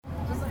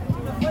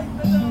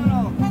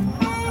Hello,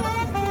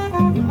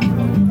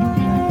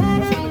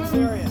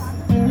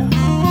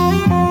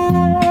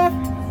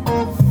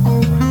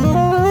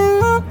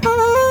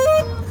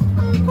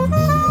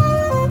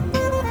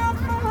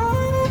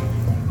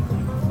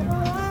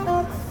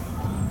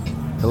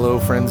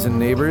 friends and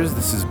neighbors.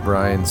 This is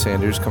Brian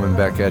Sanders coming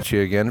back at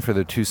you again for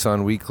the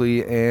Tucson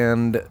Weekly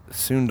and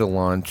soon to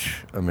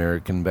launch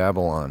American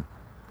Babylon.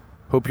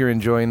 Hope you're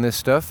enjoying this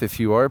stuff. If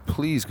you are,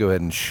 please go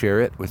ahead and share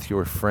it with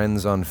your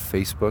friends on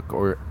Facebook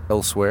or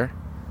elsewhere.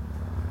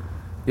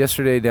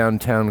 Yesterday,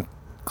 downtown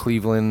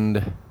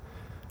Cleveland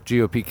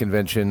GOP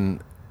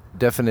convention,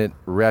 definite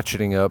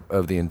ratcheting up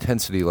of the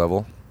intensity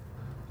level.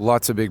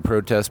 Lots of big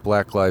protests.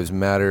 Black Lives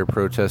Matter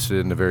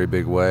protested in a very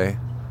big way.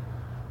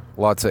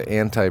 Lots of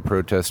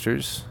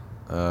anti-protesters.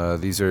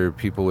 These are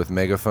people with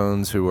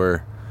megaphones who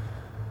are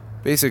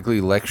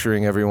basically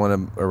lecturing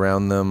everyone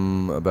around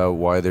them about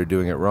why they're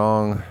doing it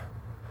wrong.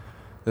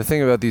 The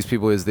thing about these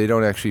people is they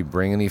don't actually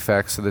bring any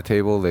facts to the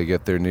table. They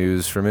get their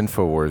news from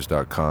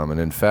Infowars.com. And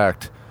in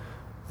fact,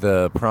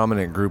 the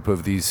prominent group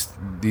of these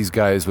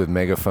guys with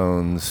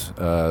megaphones,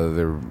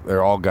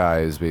 they're all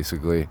guys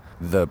basically.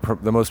 The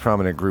most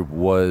prominent group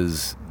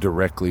was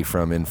directly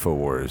from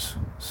Infowars.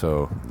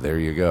 So there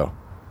you go.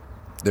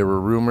 There were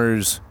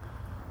rumors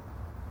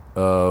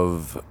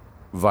of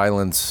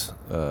violence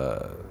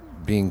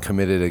being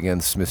committed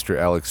against Mr.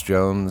 Alex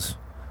Jones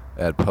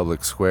at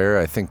Public Square.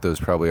 I think those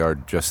probably are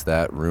just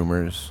that,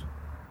 rumors.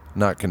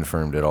 Not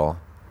confirmed at all.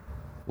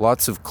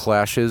 Lots of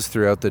clashes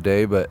throughout the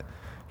day, but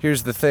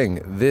here's the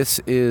thing.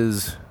 This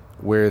is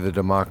where the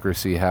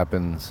democracy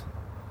happens.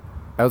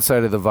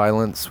 Outside of the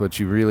violence, what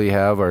you really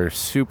have are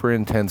super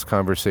intense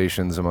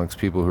conversations amongst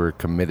people who are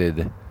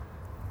committed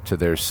to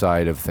their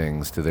side of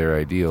things, to their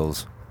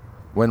ideals.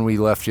 When we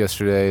left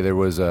yesterday, there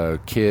was a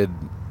kid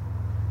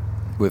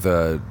with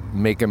a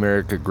Make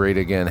America Great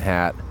Again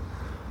hat.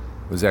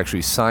 It was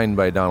actually signed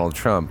by Donald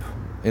Trump.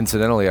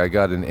 Incidentally, I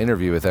got an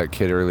interview with that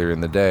kid earlier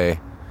in the day.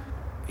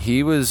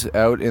 He was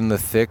out in the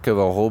thick of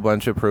a whole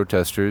bunch of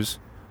protesters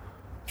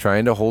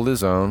trying to hold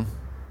his own.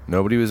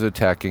 Nobody was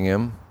attacking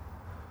him.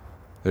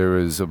 There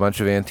was a bunch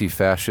of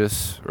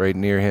anti-fascists right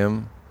near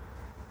him.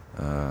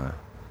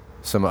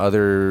 Some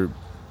other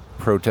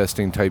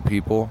protesting type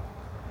people.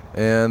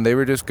 And they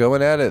were just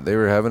going at it. They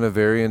were having a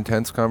very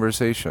intense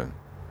conversation.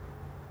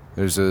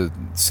 There's a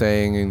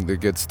saying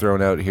that gets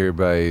thrown out here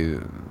by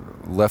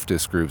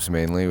leftist groups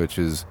mainly, which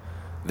is,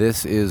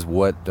 this is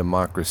what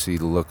democracy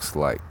looks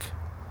like.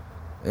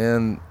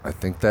 And I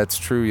think that's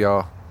true,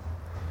 y'all.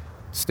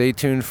 Stay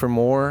tuned for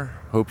more.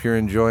 Hope you're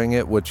enjoying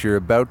it. What you're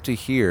about to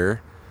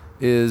hear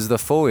is the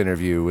full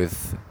interview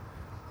with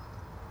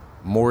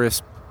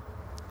Morris.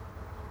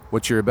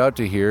 What you're about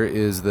to hear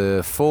is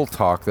the full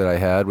talk that I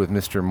had with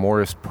Mr.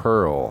 Morris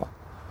Pearl.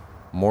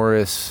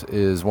 Morris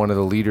is one of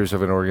the leaders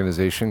of an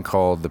organization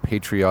called the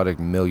Patriotic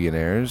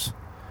Millionaires.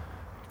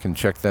 You can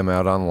check them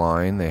out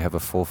online. They have a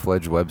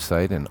full-fledged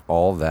website and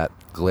all that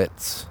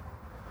glitz.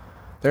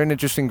 They're an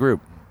interesting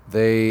group.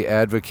 They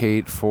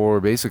advocate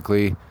for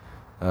basically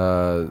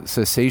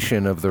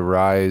cessation of the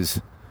rise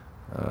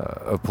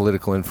of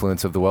political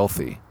influence of the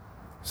wealthy.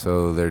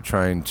 So they're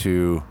trying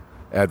to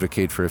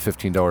advocate for a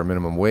 $15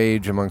 minimum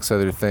wage, amongst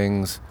other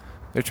things.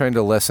 They're trying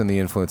to lessen the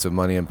influence of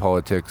money in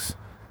politics.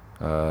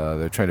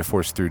 They're trying to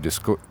force through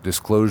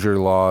disclosure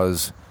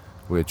laws,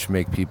 which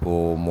make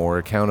people more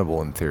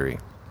accountable in theory.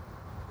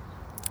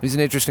 He's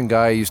an interesting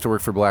guy. He used to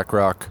work for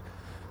Blackrock,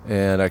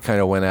 and I kind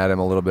of went at him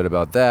a little bit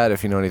about that.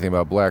 If you know anything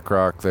about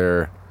Blackrock,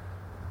 they're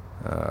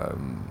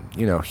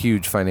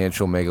huge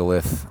financial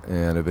megalith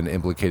and have been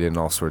implicated in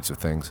all sorts of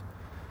things.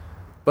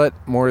 But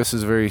Morris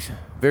is a very,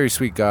 very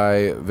sweet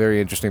guy,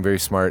 very interesting, very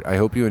smart. I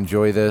hope you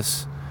enjoy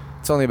this.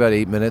 It's only about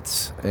 8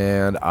 minutes,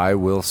 and I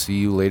will see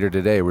you later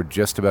today. We're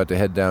just about to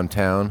head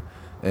downtown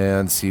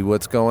and see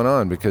what's going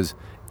on, because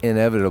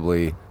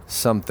inevitably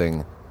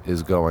something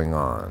is going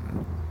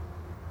on.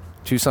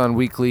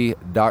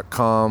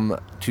 TucsonWeekly.com,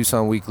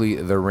 Tucson Weekly,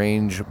 The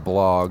Range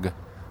blog.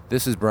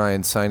 This is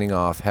Brian signing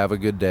off. Have a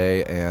good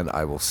day, and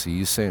I will see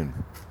you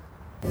soon.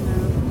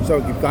 So,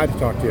 glad to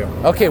talk to you.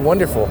 Okay,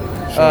 wonderful.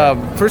 Sure.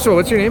 First of all,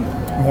 what's your name?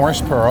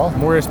 Morris Pearl.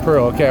 Morris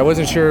Pearl. Okay, I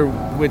wasn't sure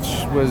which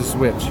was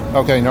which.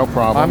 Okay, no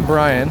problem. I'm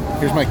Brian.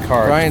 Here's my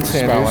card. Brian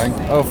Sanders. Spelling.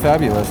 Oh,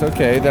 fabulous.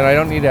 Okay, then I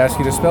don't need to ask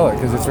you to spell it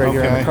because it's right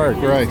here on the card.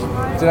 Great.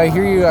 Did I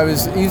hear you? I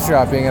was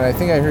eavesdropping, and I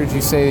think I heard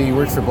you say you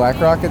worked for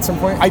Blackrock at some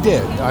point? I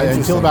did.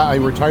 I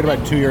retired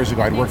about 2 years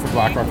ago. I'd worked for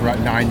Blackrock for about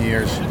 9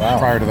 years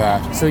prior to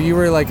that. So you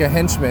were like a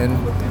henchman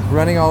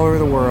running all over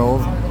the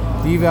world,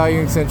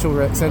 devaluing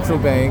central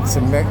banks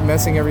and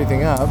messing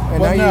everything up.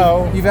 And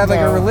you've had like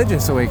a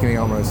religious awakening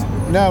almost.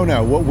 No.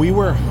 What we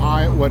were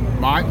what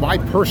I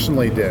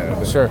personally did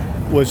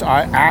was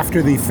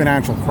after the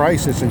financial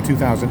crisis in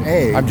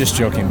 2008. I'm just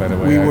joking, by the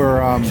way.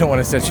 I don't want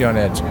to set you on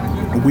edge.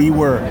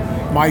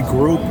 My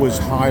group was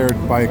hired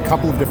by a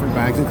couple of different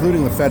banks,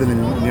 including the Fed in the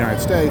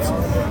United States,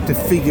 to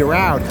figure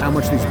out how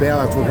much these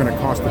bailouts were going to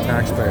cost the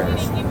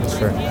taxpayers.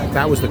 Sure.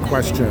 That was the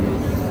question.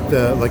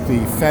 The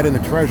Fed and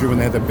the Treasury, when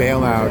they had the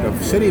bailout of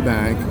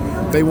Citibank,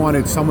 They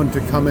wanted someone to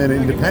come in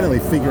and independently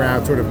figure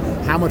out sort of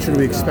how much should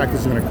we expect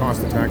this is going to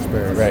cost the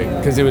taxpayers. Right,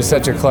 because it was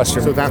such a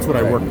cluster. So that's what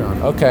I worked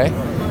on. Okay.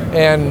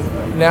 And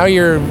now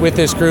you're with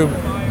this group,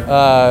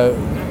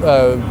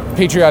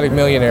 Patriotic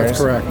Millionaires.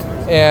 That's correct.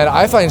 And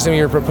I find some of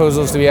your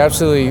proposals to be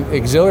absolutely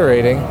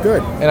exhilarating.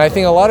 Good. And I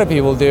think a lot of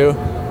people do.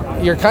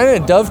 You're kind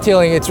of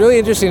dovetailing. It's really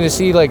interesting to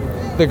see like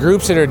the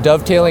groups that are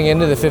dovetailing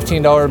into the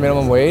 $15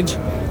 minimum wage.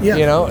 Yeah.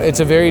 You know, it's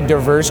a very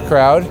diverse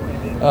crowd.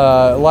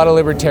 A lot of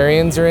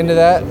libertarians are into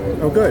that.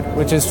 Oh, good.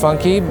 Which is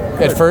funky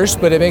at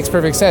first, but it makes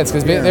perfect sense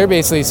because they're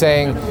basically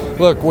saying,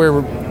 look, we're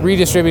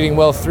redistributing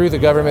wealth through the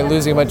government,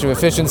 losing a bunch of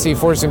efficiency,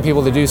 forcing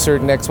people to do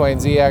certain X, Y, and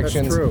Z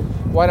actions. That's true.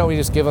 Why don't we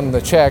just give them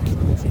the check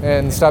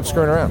and stop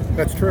screwing around?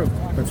 That's true.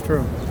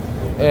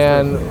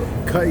 And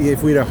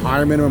if we had a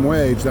higher minimum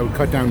wage, that would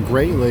cut down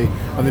greatly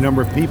on the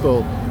number of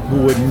people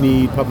who would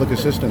need public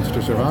assistance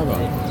to survive on.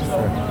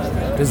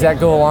 Sure. Does that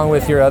go along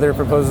with your other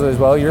proposal as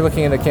well? You're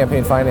looking into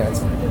campaign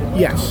finance.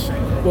 Yes.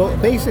 Well,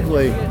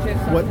 basically,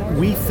 what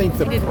we think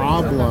the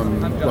problem,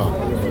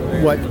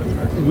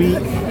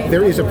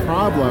 there is a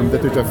problem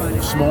that there's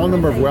a small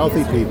number of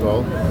wealthy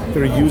people that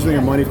are using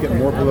their money to get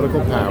more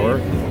political power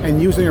and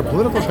using their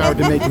political power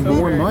to make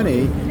more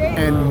money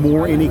and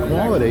more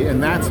inequality,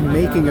 and that's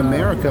making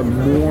America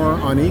more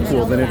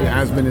unequal than it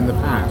has been in the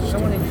past.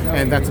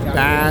 And that's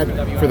bad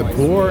for the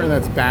poor, and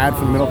that's bad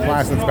for the middle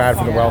class, and it's bad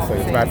for the wealthy.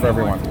 It's bad for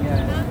everyone.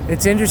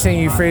 It's interesting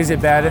you phrase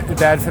it bad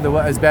for the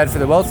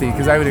wealthy,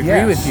 because I would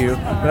agree with you,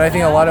 but I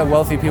think a lot of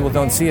wealthy people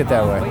don't see it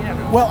that way.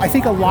 Well, I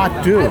think a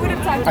lot do.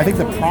 I think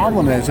the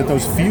problem is that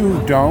those few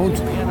don't.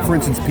 For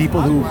instance,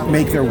 people who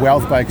make their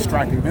wealth by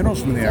extracting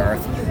minerals from the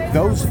earth,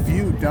 those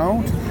few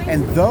don't,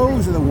 and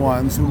those are the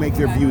ones who make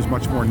their views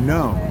much more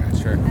known.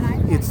 Sure.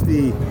 It's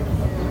the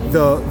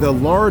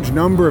large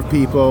number of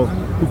people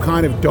who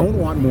kind of don't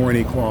want more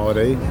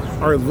inequality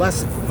are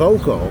less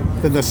vocal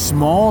than the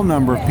small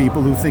number of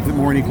people who think that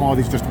more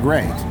inequality is just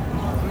great.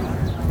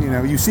 You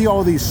know, you see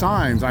all these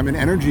signs, I'm an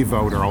energy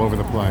voter all over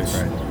the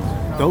place.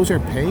 Right. Those are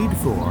paid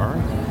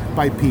for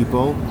by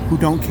people who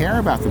don't care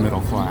about the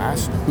middle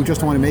class, who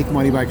just want to make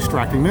money by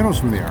extracting minerals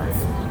from the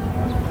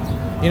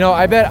earth. You know,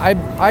 I bet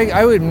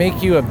I would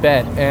make you a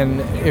bet,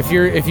 and if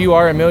you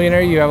are a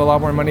millionaire, you have a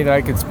lot more money that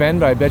I could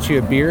spend, but I bet you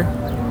a beer.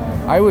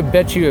 I would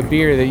bet you a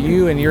beer that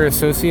you and your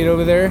associate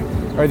over there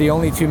are the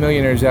only two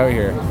millionaires out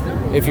here,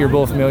 if you're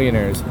both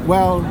millionaires.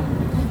 Well,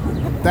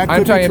 that could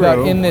I'm talking be true.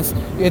 about in this.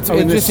 It's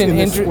just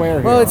an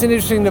square. Well, it's an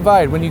interesting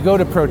divide when you go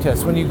to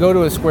protests, when you go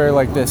to a square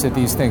like this at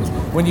these things,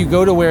 when you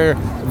go to where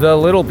the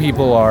little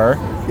people are.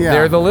 Yeah.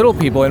 They're the little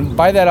people, and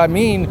by that I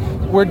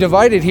mean we're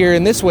divided here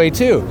in this way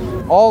too.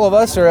 All of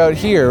us are out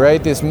here,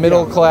 right? This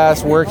middle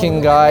class working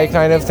guy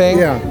kind of thing.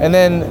 Yeah. And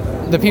then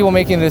the people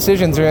making the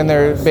decisions are in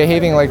there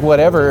behaving like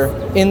whatever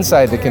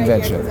inside the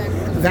convention.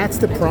 That's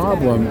the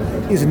problem,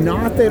 is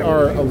not that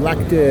our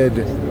elected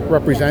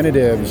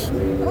representatives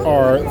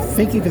are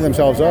thinking to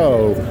themselves,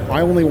 oh,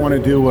 I only want to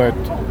do what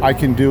I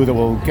can do that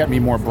will get me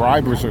more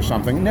bribers or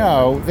something.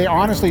 No, they're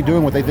honestly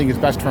doing what they think is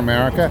best for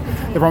America.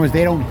 The problem is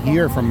they don't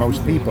hear from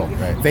most people.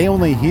 Right. They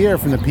only hear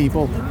from the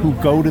people who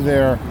go to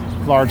their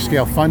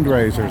large-scale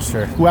fundraisers,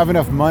 Sure. who have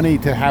enough money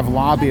to have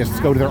lobbyists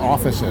go to their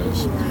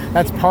offices.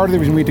 That's part of the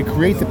reason we had to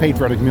create the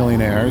Patriotic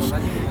Millionaires,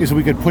 is so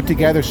we could put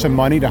together some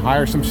money to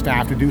hire some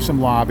staff to do some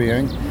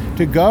lobbying,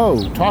 to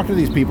go talk to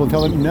these people and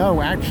tell them,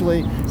 no,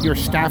 actually, your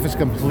staff is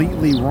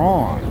completely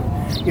wrong.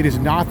 It is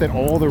not that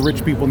all the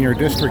rich people in your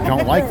district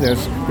don't like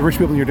this. The rich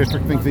people in your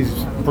district think these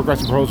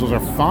progressive proposals are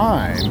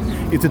fine.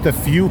 It's that the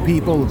few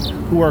people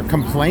who are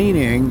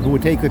complaining, who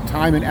would take the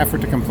time and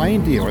effort to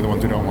complain to you, are the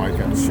ones who don't like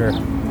it. Sure.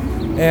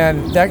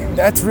 And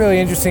that's really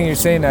interesting you're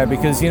saying that,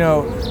 because, you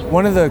know,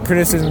 one of the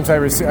criticisms I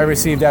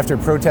received after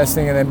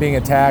protesting and then being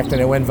attacked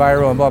and it went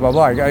viral and blah, blah,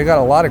 blah, I got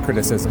a lot of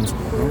criticisms.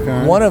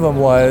 Okay. One of them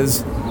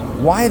was,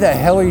 why the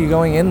hell are you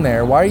going in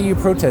there? Why are you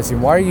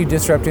protesting? Why are you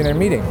disrupting their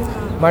meeting?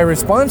 My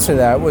response to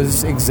that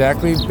was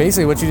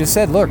basically what you just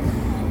said. Look,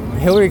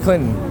 Hillary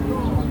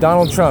Clinton,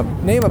 Donald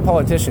Trump, name a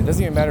politician,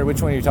 doesn't even matter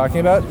which one you're talking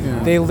about. Yeah.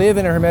 They live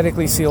in a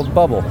hermetically sealed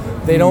bubble.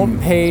 They don't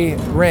pay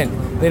rent.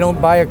 They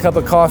don't buy a cup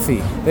of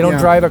coffee. They don't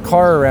drive a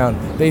car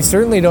around. They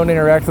certainly don't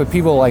interact with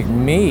people like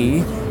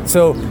me.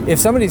 So if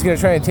somebody's going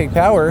to try and take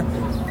power,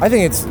 I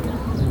think it's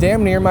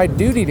damn near my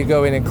duty to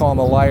go in and call him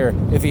a liar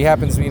if he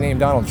happens to be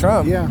named Donald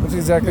Trump, which is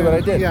exactly what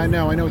I did. Yeah,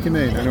 no, I know what you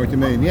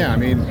mean. Yeah, I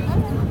mean,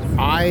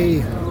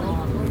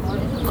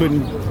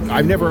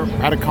 I've never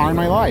had a car in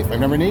my life. I've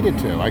never needed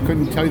to. I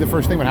couldn't tell you the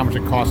first thing about how much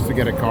it costs to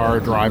get a car,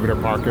 drive it, or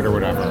park it, or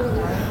whatever.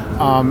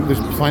 There's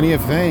plenty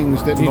of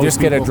things that Do you just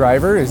get a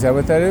driver? Is that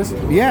what that is?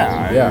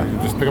 Yeah.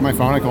 I just pick up my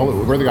phone, I call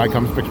Uber, the guy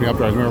comes, picks me up,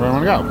 drives me wherever I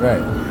want to go.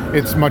 Right.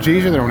 It's much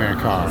easier than owning a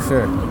car.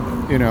 Sure.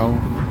 You know?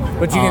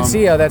 But you can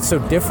see how that's so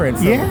different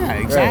from... Yeah,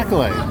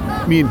 exactly. Right.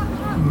 I mean,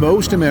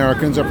 most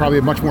Americans are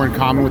probably much more in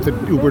common with the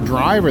Uber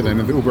driver than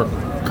the Uber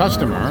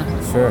customer.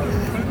 Sure.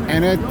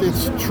 And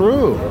it's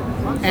true.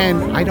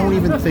 And I don't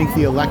even think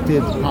the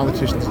elected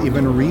politicians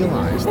even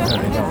realize that.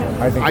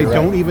 I think I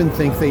don't even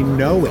think they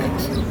know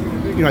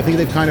it. I think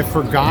they've kind of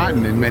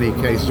forgotten in many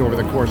cases over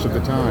the course of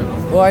the time.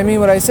 Well, I mean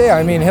what I say.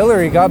 I mean,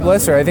 Hillary, God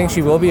bless her. I think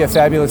she will be a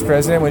fabulous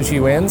president when she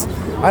wins.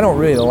 I don't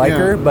really like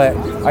her, but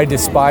I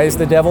despise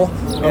the devil,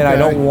 and I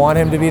don't want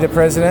him to be the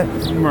president.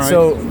 Right.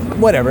 So,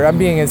 whatever. I'm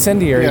being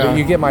incendiary, but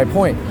you get my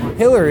point.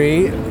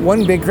 Hillary,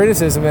 one big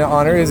criticism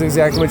on her is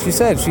exactly what she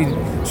said.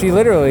 She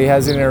literally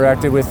hasn't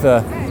interacted with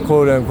the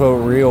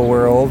quote-unquote real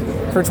world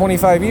for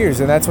 25 years,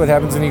 and that's what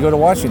happens when you go to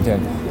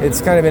Washington. It's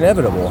kind of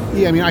inevitable.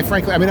 Yeah, I mean,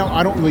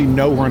 I don't really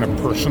know her on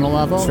a personal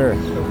level. Sure.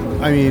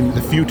 I mean,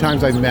 the few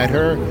times I've met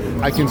her,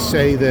 I can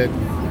say that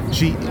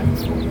she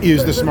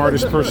is the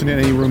smartest person in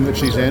any room that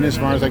she's in, as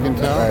far as I can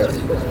tell.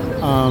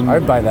 Right.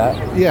 I'd buy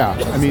that. Yeah,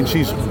 I mean,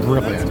 she's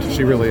brilliant.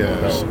 She really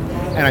is.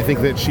 And I think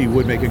that she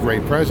would make a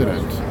great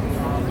president.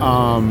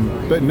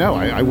 But no,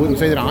 I wouldn't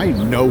say that I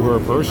know her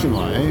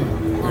personally,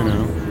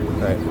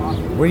 Right.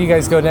 Where do you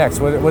guys go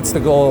next? What's the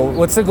goal?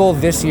 What's the goal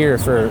this year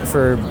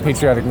for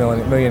Patriotic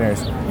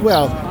Millionaires?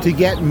 Well, to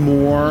get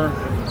more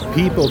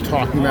people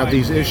talking about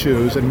these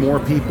issues, and more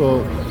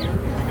people,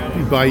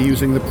 by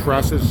using the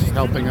press as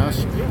helping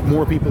us,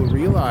 more people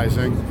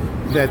realizing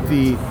that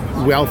the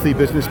wealthy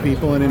business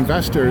people and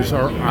investors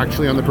are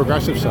actually on the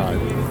progressive side.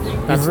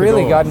 That's You've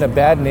really goal. gotten a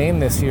bad name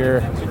this year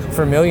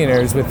for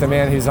millionaires with the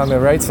man who's on the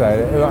right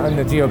side, on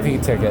the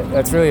GOP ticket.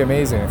 That's really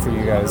amazing for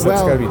you guys.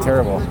 That's got to be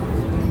terrible.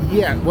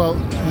 Yeah, well,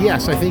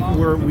 yes, I think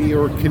we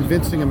are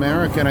convincing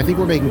America, and I think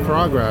we're making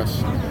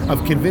progress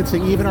of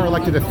convincing even our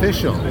elected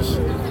officials,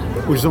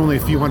 which is only a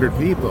few hundred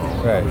people,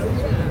 right,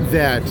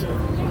 that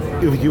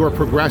if you are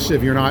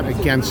progressive, you're not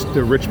against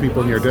the rich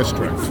people in your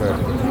district.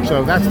 Sure.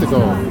 So that's the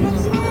goal.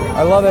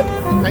 I love it.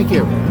 Thank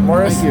you.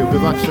 Morris, thank you.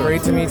 Good luck, sir.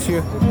 Great to meet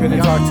you. Good to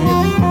talk to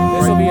you.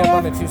 This will be up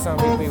on the Tucson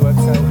Weekly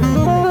website.